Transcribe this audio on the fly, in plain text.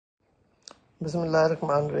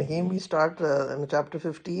Bismillahirrahmanirrahim. We start in chapter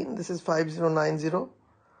 15. This is 5090,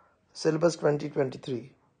 syllabus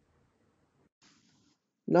 2023.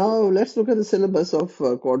 Now let's look at the syllabus of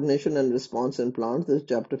coordination and response in plants. This is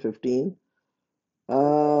chapter 15.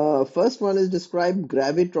 First one is describe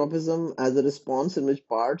gravitropism as a response in which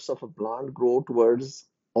parts of a plant grow towards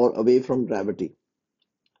or away from gravity.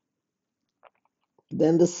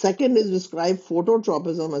 Then the second is describe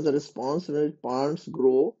phototropism as a response in which plants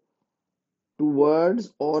grow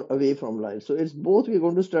towards or away from light. So it's both. We're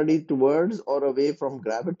going to study towards or away from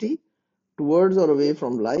gravity, towards or away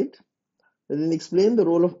from light. And then explain the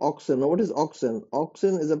role of AUXIN. Now, what is AUXIN?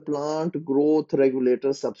 AUXIN is a plant growth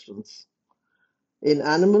regulator substance. In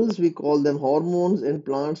animals, we call them hormones. In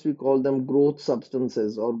plants, we call them growth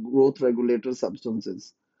substances or growth regulator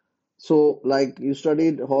substances. So, like you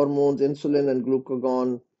studied hormones, insulin and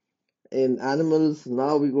glucagon in animals.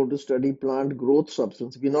 Now we're going to study plant growth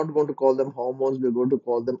substance. We're not going to call them hormones. We're going to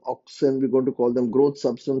call them AUXIN. We're going to call them growth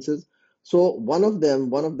substances. So one of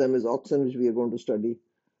them is AUXIN, which we are going to study.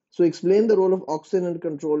 So explain the role of AUXIN in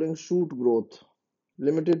controlling shoot growth.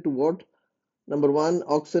 Limited to what? Number one,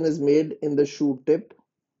 AUXIN is made in the shoot tip.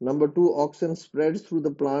 Number two, AUXIN spreads through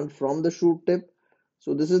the plant from the shoot tip.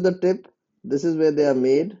 So this is the tip. This is where they are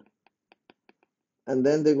made. And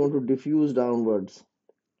then they're going to diffuse downwards.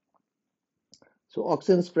 So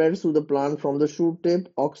AUXIN spreads through the plant from the shoot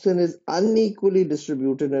tip. AUXIN is unequally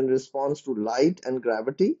distributed in response to light and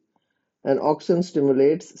gravity, and AUXIN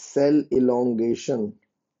stimulates cell elongation.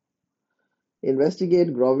 Investigate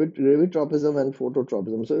gravitropism and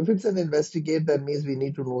phototropism. So if it's an investigate, that means we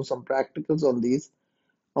need to know some practicals on these,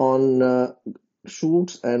 on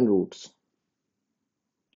shoots and roots.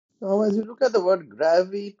 Now, as you look at the word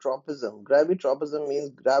gravitropism means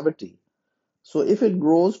gravity. So if it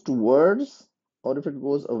grows towards or if it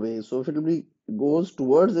goes away, so if it goes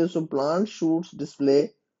towards this, so plant shoots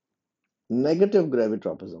display negative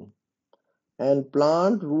gravitropism and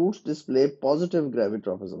plant roots display positive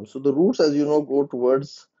gravitropism. So the roots, as you know, go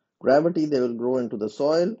towards gravity, they will grow into the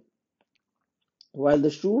soil, while the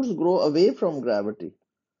shoots grow away from gravity.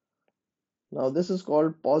 Now this is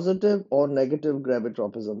called positive or negative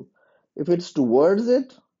gravitropism. If it's towards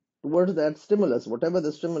it, towards that stimulus, whatever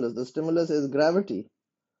the stimulus is gravity.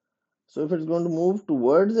 So if it's going to move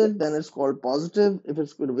towards it, then it's called positive. If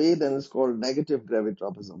it's away, then it's called negative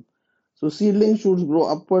gravitropism. So seedling shoots grow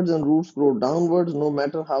upwards and roots grow downwards no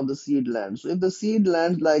matter how the seed lands. So if the seed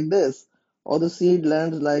lands like this or the seed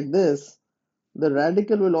lands like this, the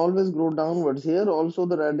radicle will always grow downwards. Here also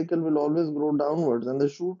the radicle will always grow downwards and the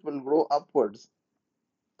shoot will grow upwards.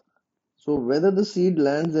 So whether the seed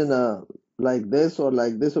lands in a like this or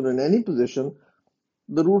in any position,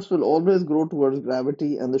 the roots will always grow towards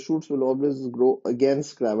gravity and the shoots will always grow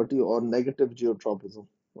against gravity or negative geotropism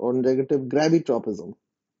or negative gravitropism.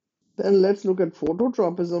 Then let's look at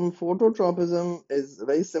phototropism. Phototropism is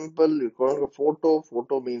very simple. You call it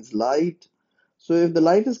photo means light. So if the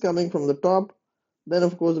light is coming from the top, then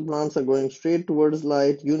of course the plants are going straight towards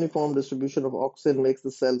light. Uniform distribution of AUXIN makes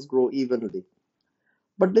the cells grow evenly.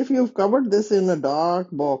 But if you've covered this in a dark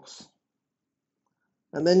box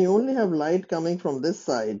and then you only have light coming from this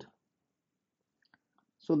side,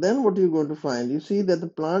 so then what are you going to find? You see that the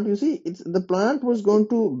plant was going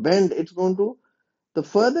to bend. The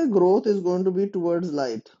further growth is going to be towards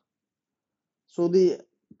light. So the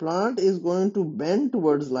plant is going to bend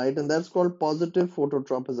towards light, and that's called positive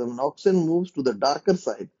phototropism. AUXIN moves to the darker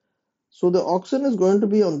side. So the AUXIN is going to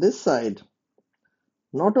be on this side.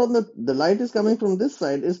 Not on the light is coming from this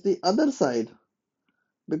side, it's the other side.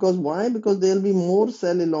 Because why? Because there will be more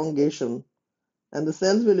cell elongation. And the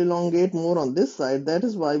cells will elongate more on this side. That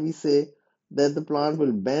is why we say that the plant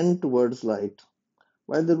will bend towards light,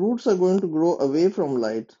 while the roots are going to grow away from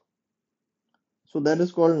light. So that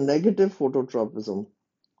is called negative phototropism.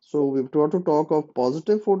 So we've got to talk of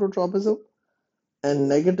positive phototropism and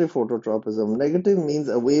negative phototropism. Negative means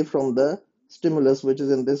away from the stimulus, which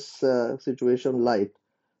is in this situation light.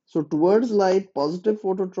 So towards light, positive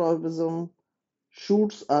phototropism,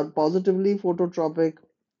 shoots are positively phototropic.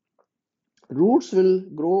 Roots will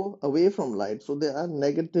grow away from light, so they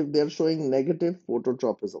are showing negative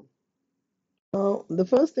phototropism. Now, the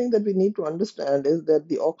first thing that we need to understand is that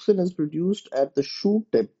the AUXIN is produced at the shoot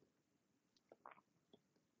tip.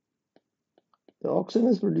 The AUXIN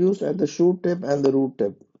is produced at the shoot tip and the root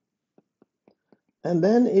tip. And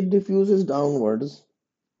then it diffuses downwards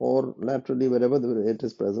or laterally wherever it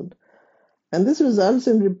is present. And this results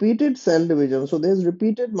in repeated cell division. So there's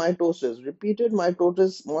repeated mitotic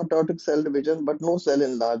cell division, but no cell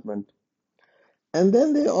enlargement. And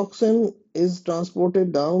then the AUXIN is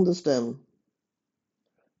transported down the stem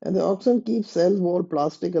And the auxin keeps cell wall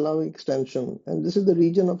plastic, allowing extension. And this is the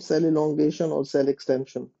region of cell elongation or cell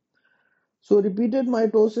extension. So repeated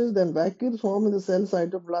mitosis, then vacuoles form in the cell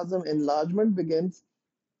cytoplasm, enlargement begins,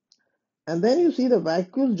 and then you see the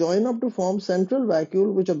vacuoles join up to form central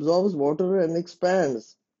vacuole which absorbs water and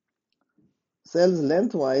expands cells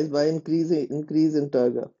lengthwise by increase in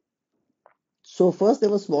turgor. So first there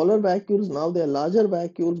were smaller vacuoles, now they are larger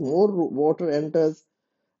vacuoles, more water enters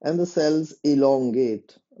and the cells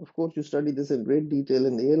elongate. Of course, you study this in great detail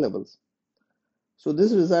in the A levels. So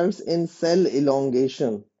this results in cell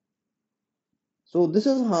elongation. So this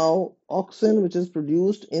is how auxin, which is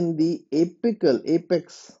produced in the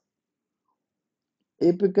apex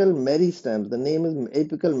apical meristems. The name is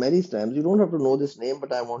apical meristems. You don't have to know this name,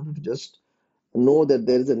 but I want you to just know that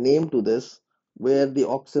there is a name to this where the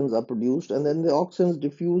auxins are produced, and then the auxins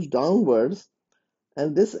diffuse downwards,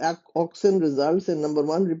 and this auxin results in number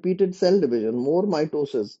one, repeated cell division, more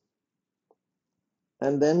mitosis,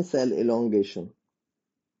 and then cell elongation.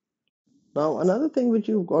 Now another thing which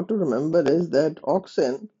you've got to remember is that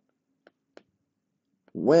auxin,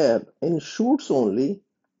 where in shoots only,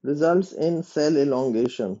 results in cell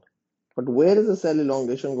elongation. But where is the cell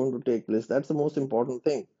elongation going to take place? That's the most important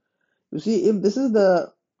thing. You see, if this is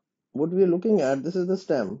the what we are looking at, this is the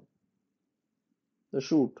stem, the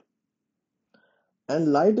shoot,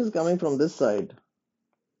 and light is coming from this side,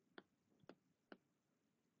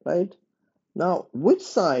 right? Now, which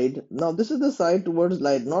side? Now, this is the side towards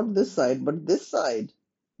light, not this side, but this side,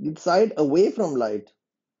 the side away from light.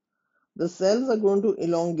 The cells are going to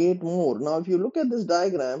elongate more. Now, if you look at this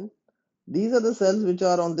diagram, these are the cells which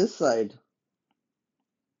are on this side,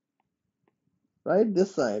 right?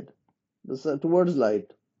 This side, towards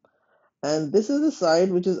light. And this is the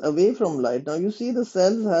side which is away from light. Now, you see the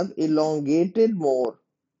cells have elongated more.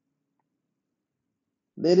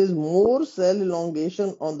 There is more cell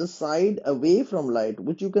elongation on the side away from light,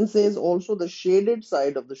 which you can say is also the shaded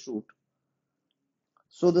side of the shoot.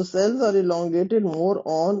 So the cells are elongated more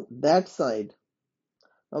on that side.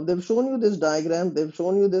 Now they've shown you this diagram, they've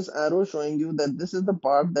shown you this arrow showing you that this is the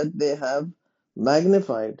part that they have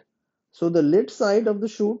magnified. So the lit side of the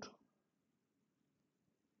shoot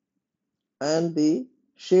and the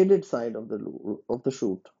shaded side of the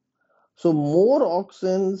shoot. So more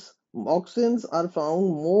auxins are found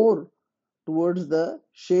more towards the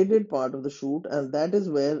shaded part of the shoot, and that is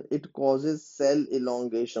where it causes cell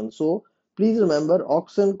elongation. So please remember,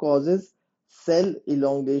 auxin causes cell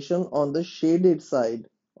elongation on the shaded side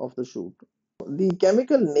of the shoot. The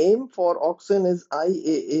chemical name for auxin is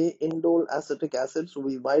IAA, indole acetic acid, so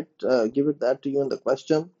we might give it that to you in the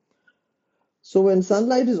question. So when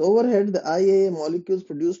sunlight is overhead, the IAA molecules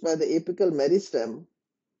produced by the apical meristem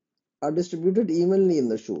are distributed evenly in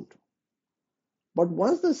the shoot. But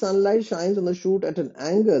once the sunlight shines on the shoot at an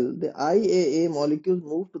angle, the IAA molecules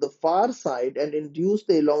move to the far side and induce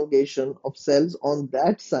the elongation of cells on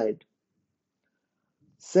that side.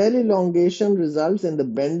 Cell elongation results in the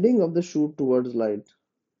bending of the shoot towards light.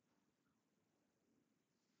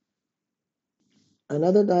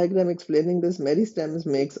 Another diagram explaining this, meristems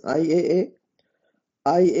makes IAA.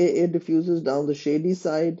 IAA diffuses down the shady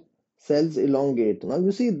side, cells elongate. Now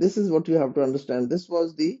you see, this is what you have to understand. This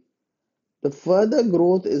was the further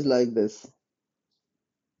growth is like this.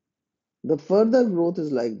 The further growth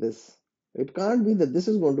is like this. It can't be that this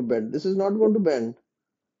is going to bend. This is not going to bend.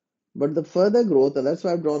 But the further growth, and that's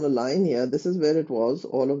why I've drawn a line here, this is where it was,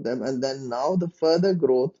 all of them, and then now the further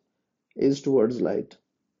growth is towards light.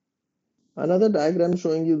 Another diagram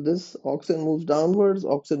showing you this, auxin moves downwards,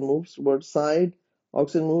 auxin moves towards side,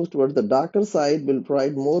 auxin moves towards the darker side, will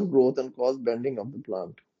provide more growth and cause bending of the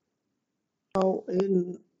plant. Now,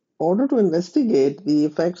 in order to investigate the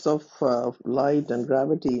effects of light and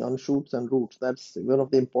gravity on shoots and roots, that's one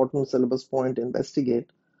of the important syllabus point to investigate.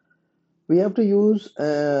 We have to use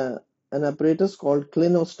an apparatus called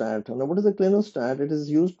clinostat. Now, what is a clinostat? It is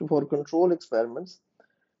used for control experiments.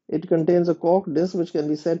 It contains a cork disc which can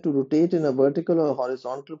be said to rotate in a vertical or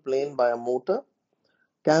horizontal plane by a motor,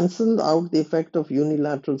 cancel out the effect of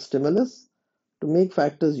unilateral stimulus to make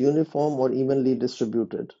factors uniform or evenly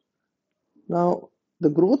distributed. Now, the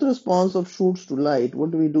growth response of shoots to light,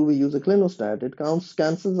 what do? We use a clinostat. It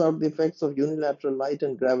cancels out the effects of unilateral light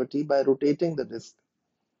and gravity by rotating the disc.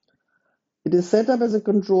 It is set up as a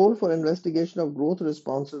control for investigation of growth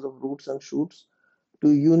responses of roots and shoots to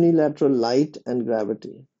unilateral light and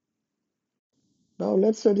gravity. Now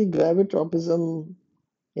let's study gravitropism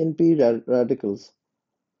in P radicals.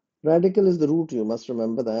 Radical is the root, you must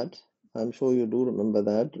remember that. I'm sure you do remember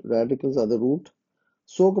that. Radicals are the root.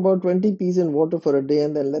 Soak about 20 peas in water for a day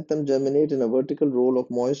and then let them germinate in a vertical roll of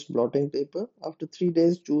moist blotting paper. After 3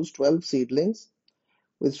 days, choose 12 seedlings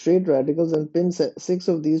with straight radicals and pin 6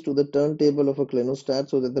 of these to the turntable of a clinostat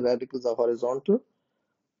so that the radicals are horizontal.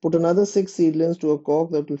 Put another 6 seedlings to a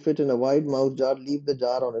cork that will fit in a wide mouth jar. Leave the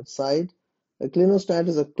jar on its side. A clinostat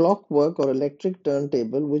is a clockwork or electric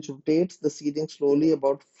turntable which rotates the seeding slowly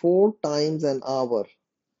about 4 times an hour.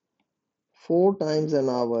 4 times an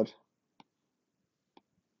hour.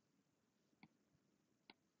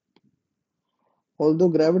 Although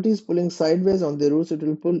gravity is pulling sideways on the roots, it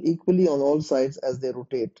will pull equally on all sides as they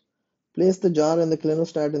rotate. Place the jar and the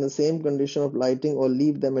clinostat in the same condition of lighting or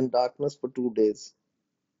leave them in darkness for 2 days.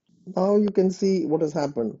 Now you can see what has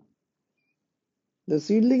happened. The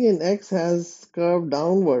seedling in X has curved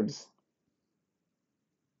downwards,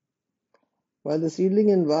 while the seedling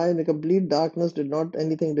in Y in the complete darkness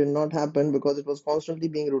anything did not happen because it was constantly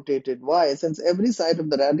being rotated. Why? Since every side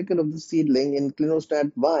of the radical of the seedling in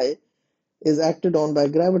clinostat Y is acted on by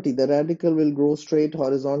gravity, the radical will grow straight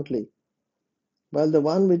horizontally. While the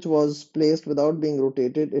one which was placed without being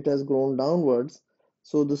rotated, it has grown downwards.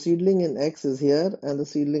 So the seedling in X is here and the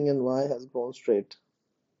seedling in Y has grown straight.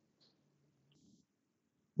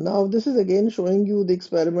 Now this is again showing you the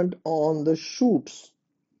experiment on the shoots.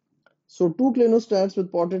 So two clinostats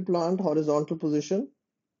with potted plant horizontal position.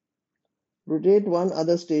 Rotate one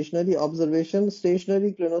other stationary. Observation: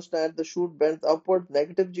 stationary clinostat, the shoot bends upward,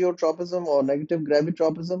 negative geotropism or negative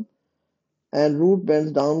gravitropism, and root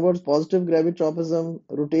bends downwards, positive gravitropism.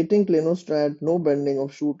 Rotating clinostat, no bending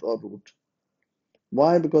of shoot or root.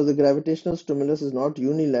 Why? Because the gravitational stimulus is not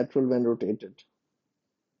unilateral when rotated.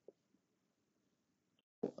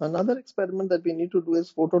 Another experiment that we need to do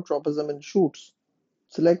is phototropism in shoots.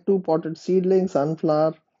 Select two potted seedlings,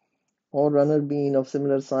 sunflower or runner bean of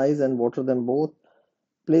similar size, and water them both.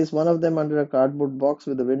 Place one of them under a cardboard box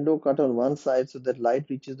with a window cut on one side so that light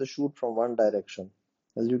reaches the shoot from one direction,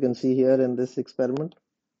 as you can see here in this experiment.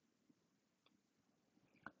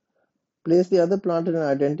 Place the other plant in an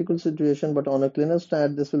identical situation but on a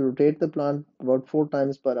clinostat. This will rotate the plant about 4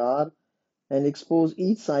 times per hour and expose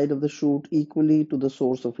each side of the shoot equally to the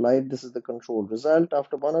source of light. This is the controlled result.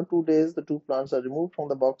 After 1 or 2 days, the two plants are removed from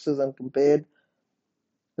the boxes and compared.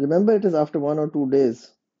 Remember, it is after 1 or 2 days,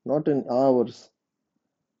 not in hours.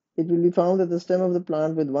 It will be found that the stem of the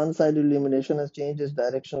plant with one-side illumination has changed its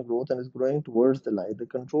direction of growth and is growing towards the light. The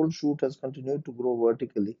controlled shoot has continued to grow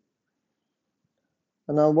vertically.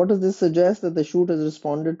 And now, what does this suggest? That the shoot has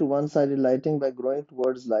responded to one-sided lighting by growing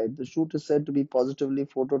towards light. The shoot is said to be positively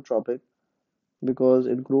phototropic because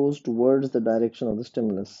it grows towards the direction of the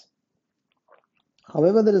stimulus.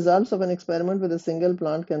 However, the results of an experiment with a single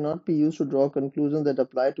plant cannot be used to draw conclusions that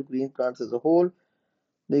apply to green plants as a whole.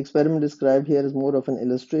 The experiment described here is more of an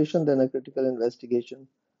illustration than a critical investigation.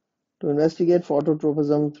 To investigate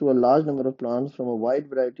phototropism through a large number of plants from a wide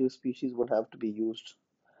variety of species would have to be used.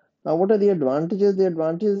 Now, what are the advantages? The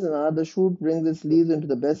advantages are the shoot brings its leaves into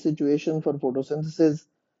the best situation for photosynthesis.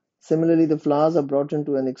 Similarly, the flowers are brought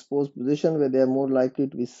into an exposed position where they are more likely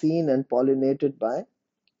to be seen and pollinated by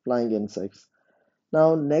flying insects.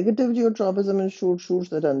 Now, negative geotropism in shoots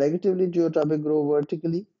that are negatively geotropic grow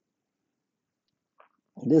vertically.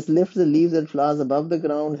 This lifts the leaves and flowers above the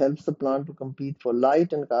ground, helps the plant to compete for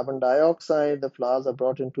light and carbon dioxide. The flowers are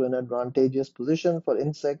brought into an advantageous position for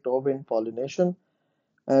insect or wind pollination,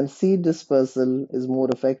 and seed dispersal is more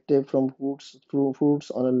effective from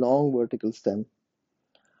fruits on a long vertical stem.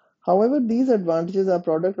 However, these advantages are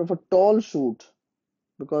product of a tall shoot,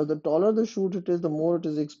 because the taller the shoot it is, the more it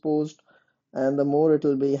is exposed and the more it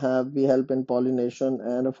will be help in pollination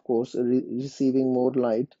and of course receiving more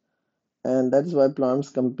light, and that is why plants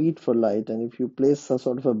compete for light. And if you place a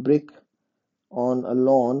sort of a brick on a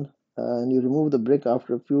lawn and you remove the brick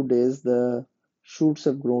after a few days, the shoots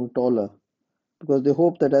have grown taller because they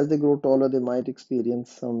hope that as they grow taller they might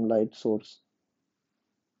experience some light source.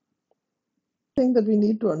 The thing that we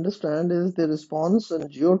need to understand is the response in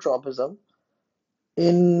geotropism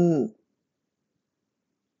in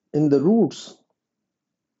the roots.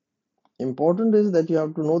 Important is that you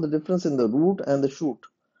have to know the difference in the root and the shoot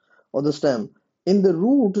or the stem. In the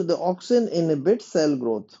root, the auxin inhibits cell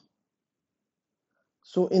growth.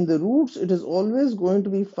 So in the roots, it is always going to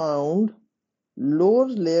be found lower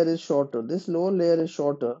layer is shorter. This lower layer is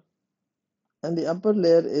shorter and the upper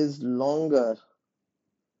layer is longer.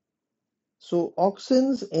 So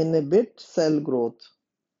auxins inhibit cell growth.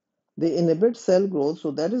 They inhibit cell growth.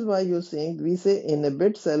 So that is why you're saying we say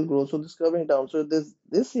inhibit cell growth. So this curving down. So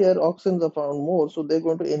this here auxins are found more. So they're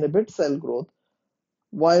going to inhibit cell growth,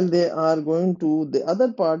 while the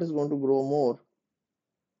other part is going to grow more.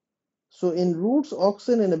 So in roots,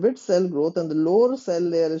 auxin inhibits cell growth and the lower cell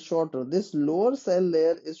layer is shorter. This lower cell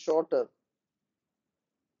layer is shorter,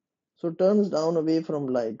 so turns down away from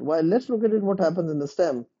light. While let's look at it what happens in the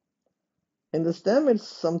stem. In the stem, it's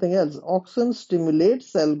something else. Auxin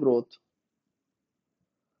stimulates cell growth.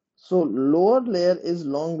 So lower layer is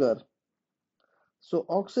longer. So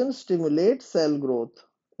auxin stimulates cell growth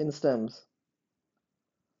in stems.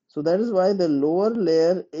 So that is why the lower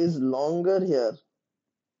layer is longer here.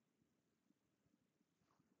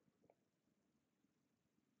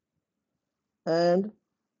 And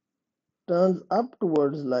turns up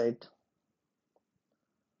towards light.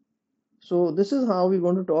 So this is how we're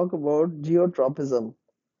going to talk about geotropism,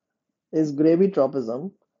 is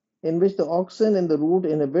gravitropism, in which the auxin in the root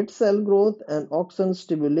inhibits cell growth and auxin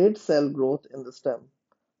stimulates cell growth in the stem.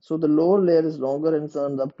 So the lower layer is longer and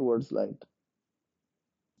turns up towards light.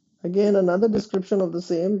 Again, another description of the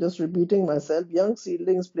same, just repeating myself. Young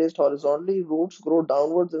seedlings placed horizontally, roots grow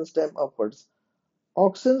downwards and stem upwards.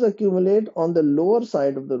 Auxins accumulate on the lower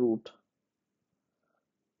side of the root.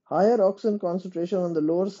 Higher auxin concentration on the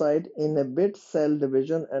lower side inhibits cell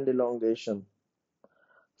division and elongation.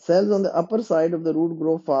 Cells on the upper side of the root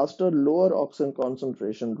grow faster, lower auxin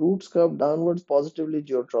concentration. Roots curve downwards, positively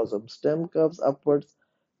geotropism. Stem curves upwards,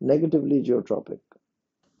 negatively geotropic.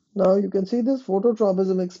 Now you can see this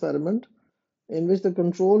phototropism experiment in which the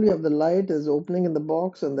control, you have the light is opening in the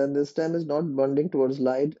box and then the stem is not bending towards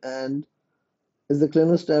light and is the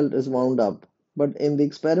clinostat is wound up. But in the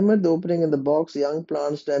experiment, the opening in the box, young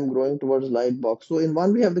plant stem growing towards light box. So in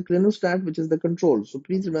one we have the clinostat, which is the control. So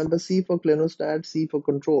please remember C for clinostat, C for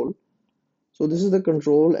control. So this is the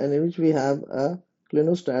control, and in which we have a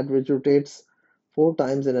clinostat which rotates 4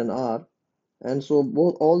 times in an hour. And so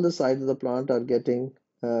both all the sides of the plant are getting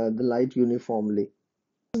the light uniformly.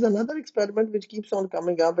 There's another experiment which keeps on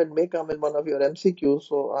coming up and may come in one of your MCQs,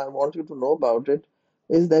 so I want you to know about it,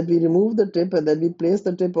 is that we remove the tip and then we place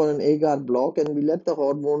the tip on an agar block and we let the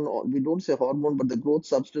hormone, or we don't say hormone, but the growth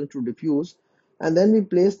substance to diffuse. And then we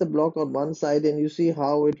place the block on one side and you see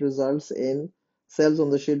how it results in cells on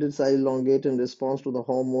the shaded side elongate in response to the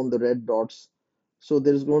hormone, the red dots. So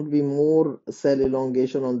there's going to be more cell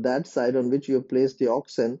elongation on that side on which you have placed the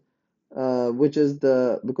auxin, which is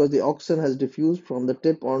because the auxin has diffused from the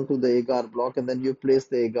tip onto the agar block and then you place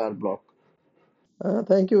the agar block.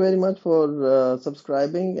 Thank you very much for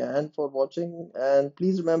subscribing and for watching, and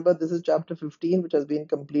please remember this is chapter 15 which has been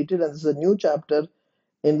completed and this is a new chapter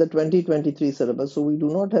in the 2023 syllabus, so we do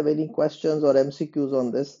not have any questions or MCQs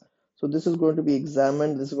on this. So this is going to be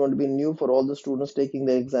examined, this is going to be new for all the students taking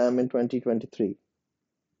the exam in 2023.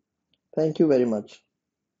 Thank you very much.